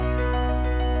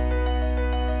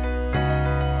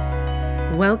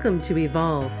Welcome to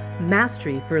Evolve,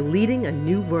 Mastery for Leading a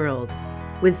New World,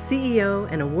 with CEO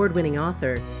and award-winning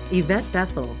author Yvette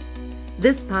Bethel.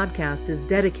 This podcast is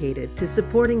dedicated to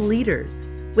supporting leaders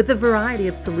with a variety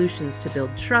of solutions to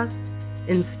build trust,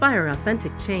 inspire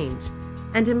authentic change,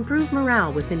 and improve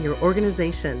morale within your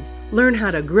organization. Learn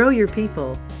how to grow your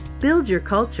people, build your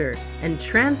culture, and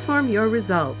transform your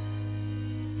results.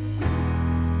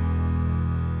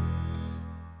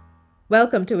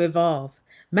 Welcome to Evolve,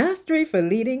 Mastery for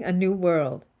Leading a New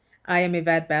World. I am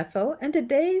Yvette Bethel, and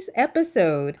today's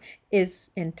episode is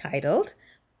entitled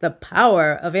The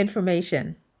Power of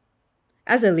Information.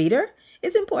 As a leader,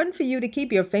 it's important for you to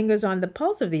keep your fingers on the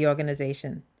pulse of the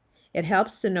organization. It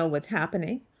helps to know what's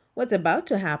happening, what's about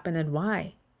to happen, and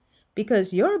why.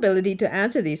 Because your ability to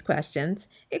answer these questions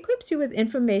equips you with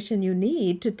information you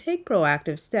need to take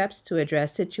proactive steps to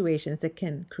address situations that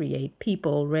can create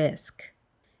people risk.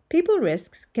 People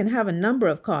risks can have a number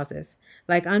of causes,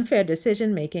 like unfair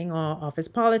decision-making or office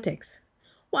politics.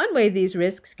 One way these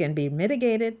risks can be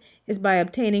mitigated is by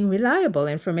obtaining reliable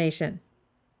information.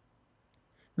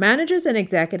 Managers and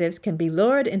executives can be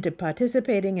lured into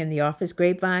participating in the office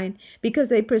grapevine because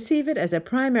they perceive it as a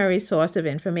primary source of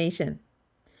information.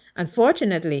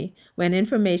 Unfortunately, when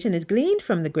information is gleaned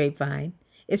from the grapevine,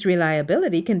 its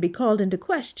reliability can be called into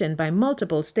question by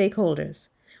multiple stakeholders,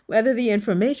 whether the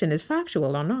information is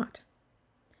factual or not.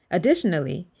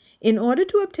 Additionally, in order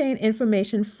to obtain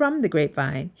information from the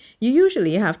grapevine, you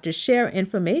usually have to share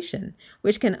information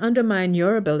which can undermine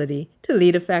your ability to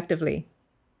lead effectively.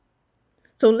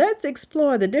 So let's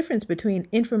explore the difference between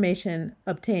information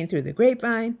obtained through the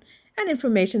grapevine and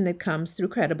information that comes through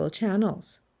credible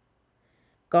channels.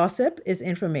 Gossip is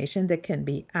information that can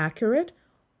be accurate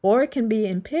or it can be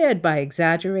impaired by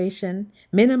exaggeration,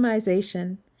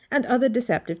 minimization, and other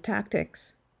deceptive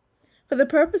tactics. For the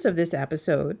purpose of this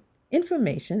episode,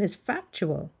 information is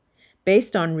factual,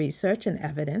 based on research and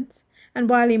evidence, and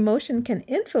while emotion can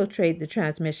infiltrate the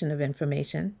transmission of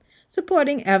information,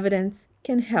 supporting evidence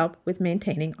can help with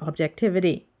maintaining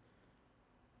objectivity.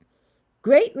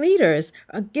 Great leaders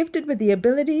are gifted with the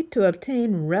ability to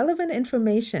obtain relevant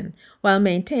information while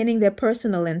maintaining their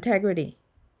personal integrity.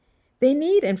 They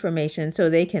need information so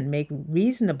they can make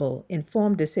reasonable,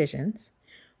 informed decisions,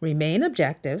 remain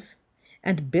objective,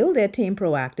 and build their team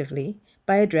proactively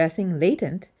by addressing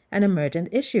latent and emergent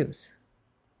issues.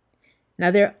 Now,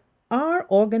 there are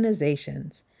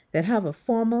organizations that have a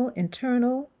formal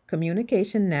internal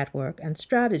communication network and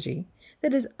strategy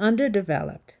that is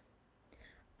underdeveloped.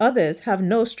 Others have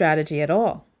no strategy at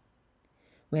all.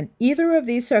 When either of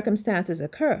these circumstances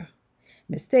occur,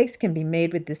 mistakes can be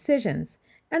made with decisions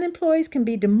and employees can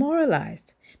be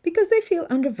demoralized because they feel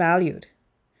undervalued.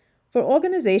 For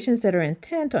organizations that are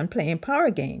intent on playing power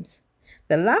games,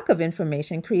 the lack of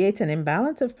information creates an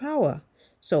imbalance of power,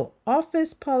 so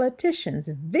office politicians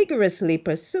vigorously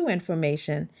pursue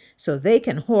information so they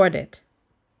can hoard it.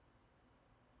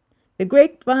 The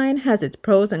grapevine has its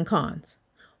pros and cons.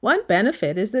 One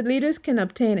benefit is that leaders can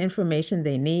obtain information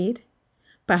they need,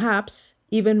 perhaps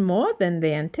even more than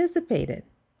they anticipated.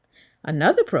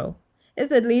 Another pro is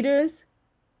that leaders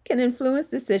can influence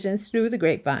decisions through the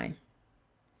grapevine.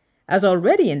 As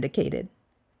already indicated,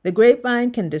 the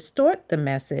grapevine can distort the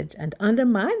message and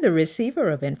undermine the receiver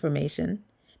of information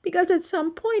because at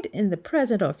some point in the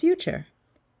present or future,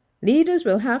 leaders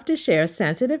will have to share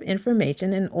sensitive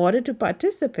information in order to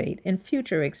participate in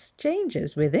future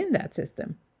exchanges within that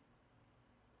system.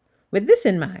 With this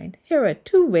in mind, here are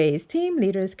 2 ways team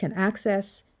leaders can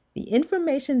access the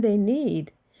information they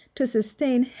need to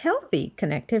sustain healthy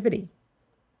connectivity.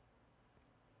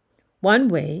 One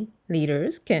way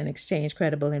leaders can exchange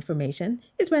credible information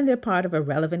is when they're part of a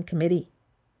relevant committee.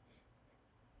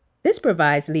 This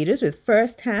provides leaders with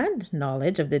first-hand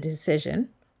knowledge of the decision,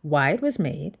 why it was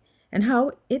made, and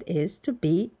how it is to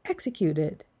be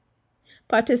executed.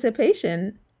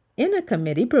 Participation in a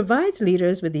committee provides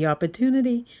leaders with the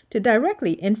opportunity to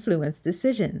directly influence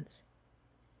decisions.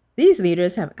 These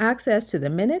leaders have access to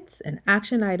the minutes and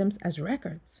action items as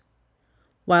records.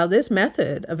 While this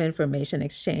method of information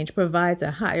exchange provides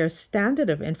a higher standard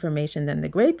of information than the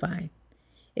grapevine,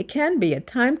 it can be a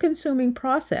time-consuming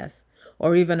process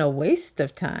or even a waste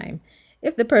of time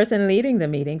if the person leading the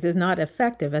meetings is not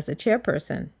effective as a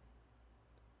chairperson.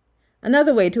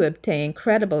 Another way to obtain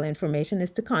credible information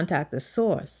is to contact the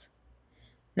source.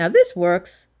 Now, this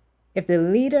works if the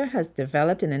leader has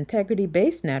developed an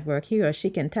integrity-based network he or she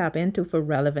can tap into for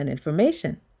relevant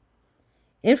information.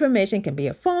 Information can be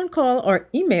a phone call or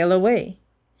email away.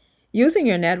 Using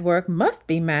your network must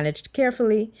be managed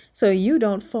carefully so you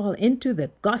don't fall into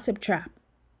the gossip trap.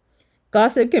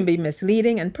 Gossip can be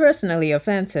misleading and personally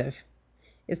offensive.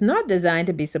 It's not designed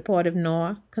to be supportive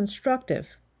nor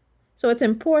constructive. So it's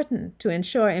important to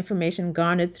ensure information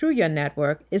garnered through your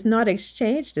network is not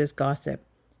exchanged as gossip.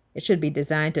 It should be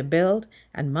designed to build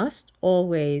and must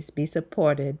always be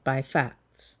supported by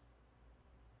facts.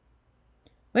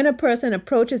 When a person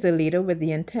approaches a leader with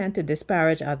the intent to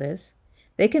disparage others,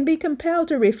 they can be compelled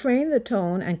to refrain the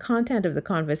tone and content of the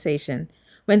conversation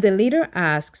when the leader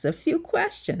asks a few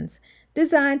questions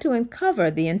designed to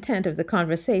uncover the intent of the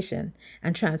conversation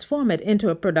and transform it into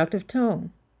a productive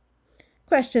tone.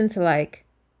 Questions like,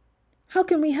 "How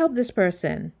can we help this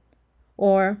person?"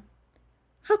 Or,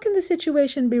 "How can the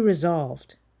situation be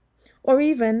resolved?" Or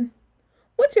even,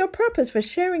 "What's your purpose for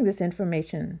sharing this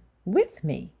information with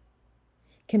me?"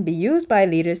 can be used by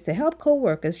leaders to help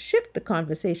co-workers shift the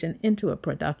conversation into a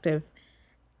productive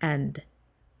and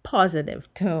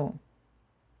positive tone.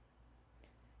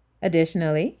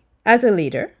 Additionally, as a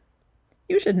leader,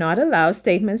 you should not allow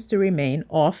statements to remain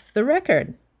off the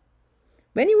record.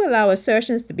 When you allow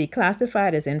assertions to be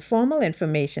classified as informal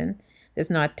information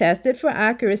that's not tested for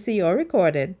accuracy or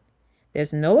recorded,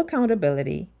 there's no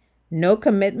accountability, no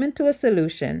commitment to a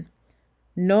solution,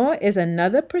 nor is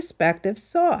another perspective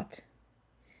sought.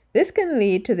 This can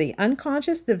lead to the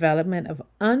unconscious development of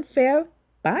unfair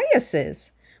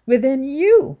biases within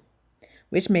you,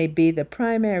 which may be the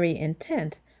primary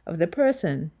intent of the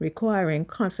person requiring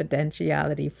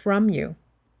confidentiality from you.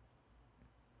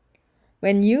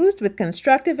 When used with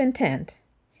constructive intent,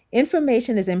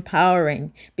 information is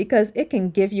empowering because it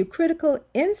can give you critical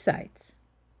insights.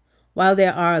 While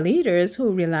there are leaders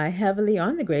who rely heavily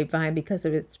on the grapevine because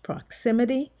of its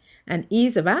proximity and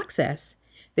ease of access,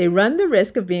 they run the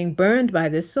risk of being burned by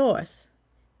this source.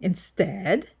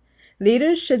 Instead,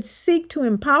 leaders should seek to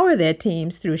empower their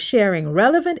teams through sharing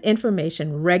relevant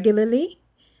information regularly,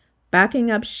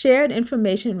 backing up shared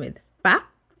information with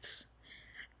facts,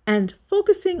 and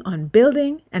focusing on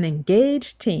building an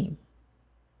engaged team.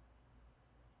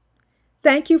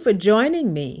 Thank you for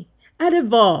joining me at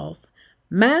Evolve,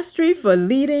 Mastery for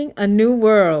Leading a New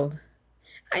World.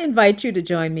 I invite you to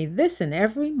join me this and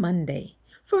every Monday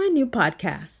for a new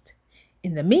podcast.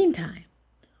 In the meantime,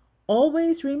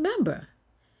 always remember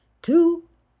to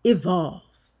evolve.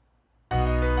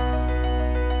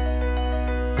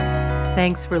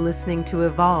 Thanks for listening to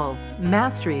Evolve,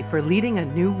 Mastery for Leading a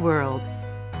New World.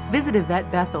 Visit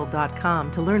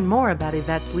YvetteBethel.com to learn more about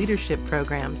Yvette's leadership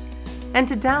programs and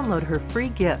to download her free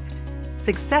gift,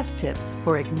 Success Tips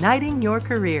for Igniting Your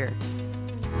Career.